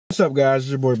What's up, guys?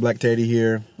 It's your boy BLACKTEDDY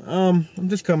here. I'm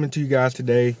just coming to you guys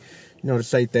today, to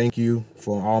say thank you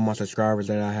for all my subscribers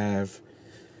that I have.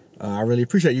 I really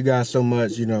appreciate you guys so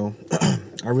much. I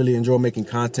really enjoy making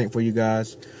content for you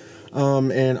guys.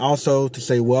 And also to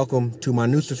say welcome to my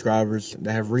new subscribers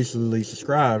that have recently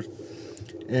subscribed.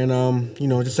 And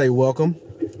just say welcome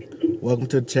to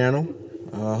the channel.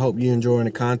 Hope you're enjoying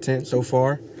the content so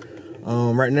far.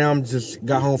 Right now I'm just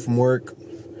got home from work.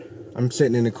 I'm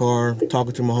sitting in the car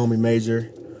talking to my homie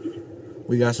Major.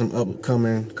 We got some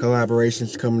upcoming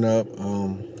collaborations coming up.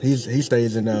 He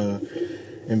stays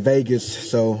in Vegas,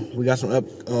 so we got some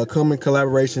upcoming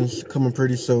collaborations coming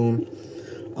pretty soon.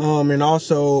 And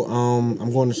also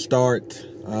I'm going to start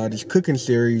this cooking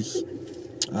series.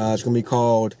 It's going to be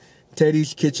called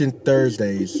Teddy's Kitchen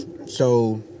Thursdays.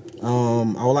 So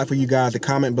I would like for you guys to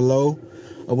comment below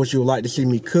what you would like to see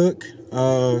me cook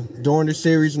during the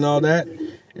series and all that.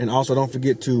 And also don't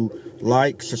forget to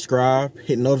like, subscribe,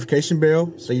 hit the notification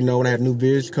bell so you know when I have new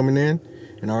videos coming in.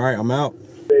 And all right, I'm out.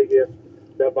 Vegas,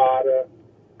 Nevada,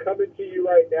 coming to you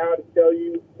right now to tell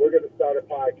you we're going to start a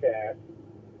podcast.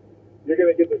 You're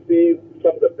going to get to see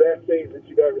some of the best things that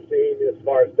you've ever seen as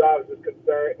far as jobs is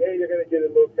concerned, and you're going to get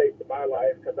a little taste of my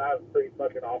life because I have a pretty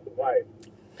fucking awesome life.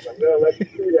 So I'm going to let you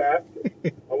see that.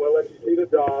 I'm going to let you see the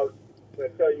dogs. I'm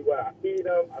going to tell you what I feed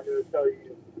them. I'm going to tell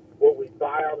you what we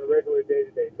buy on a regular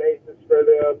day-to-day basis.